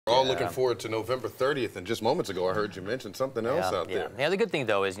We're all looking forward to November 30th, and just moments ago I heard you mention something else out there. Yeah, the good thing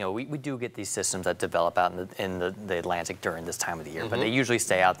though is, we do get these systems that develop out in the Atlantic during this time of the year, but they usually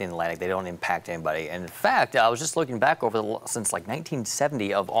stay out in the Atlantic. They don't impact anybody. And in fact, I was just looking back since like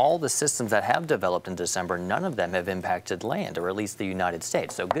 1970, of all the systems that have developed in December, none of them have impacted land, or at least the United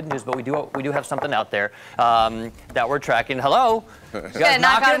States. So good news, but we do have something out there that we're tracking. Hello? Yeah,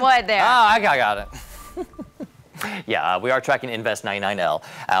 knock on wood there. Oh, I got it. Yeah, we are tracking Invest 99L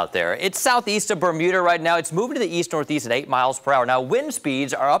out there. It's southeast of Bermuda right now. It's moving to the east-northeast at 8 miles per hour. Now, wind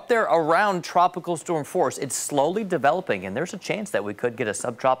speeds are up there around tropical storm force. It's slowly developing, and there's a chance that we could get a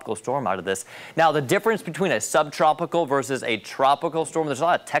subtropical storm out of this. Now, the difference between a subtropical versus a tropical storm, there's a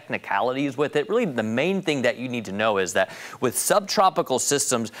lot of technicalities with it. Really, the main thing that you need to know is that with subtropical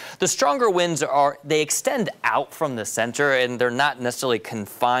systems, the stronger winds they extend out from the center, and they're not necessarily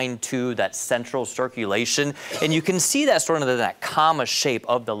confined to that central circulation. And you can see that sort of that comma shape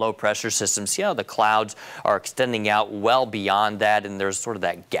of the low pressure system. See how the clouds are extending out well beyond that, and there's sort of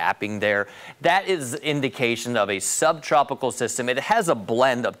that gapping there. That is indication of a subtropical system. It has a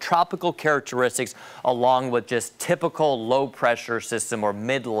blend of tropical characteristics along with just typical low pressure system or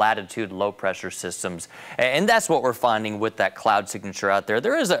mid-latitude low pressure systems. And that's what we're finding with that cloud signature out there.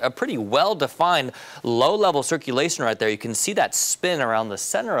 There is a pretty well-defined low-level circulation right there. You can see that spin around the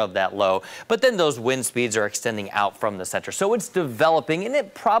center of that low, but then those wind speeds are extending out from the center. So it's developing, and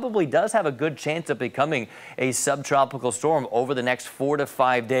it probably does have a good chance of becoming a subtropical storm over the next 4 to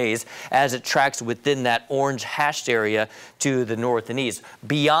 5 days as it tracks within that orange hashed area to the north and east.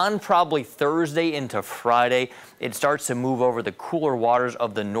 Beyond probably Thursday into Friday, it starts to move over the cooler waters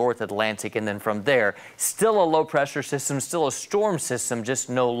of the North Atlantic, and then from there, still a low pressure system, still a storm system, just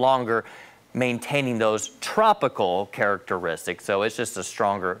no longer maintaining those tropical characteristics. So it's just a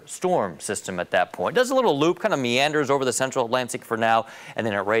stronger storm system at that point. It does a little loop, kind of meanders over the central Atlantic for now, and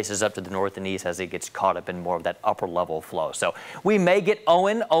then it races up to the north and east as it gets caught up in more of that upper level flow. So we may get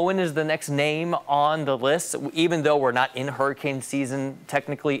Owen. Owen is the next name on the list. Even though we're not in hurricane season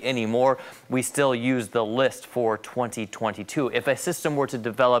technically anymore, we still use the list for 2022. If a system were to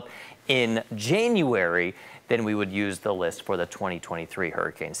develop in January, then we would use the list for the 2023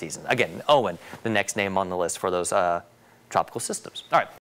 hurricane season. Again, Owen, the next name on the list for those tropical systems. All right.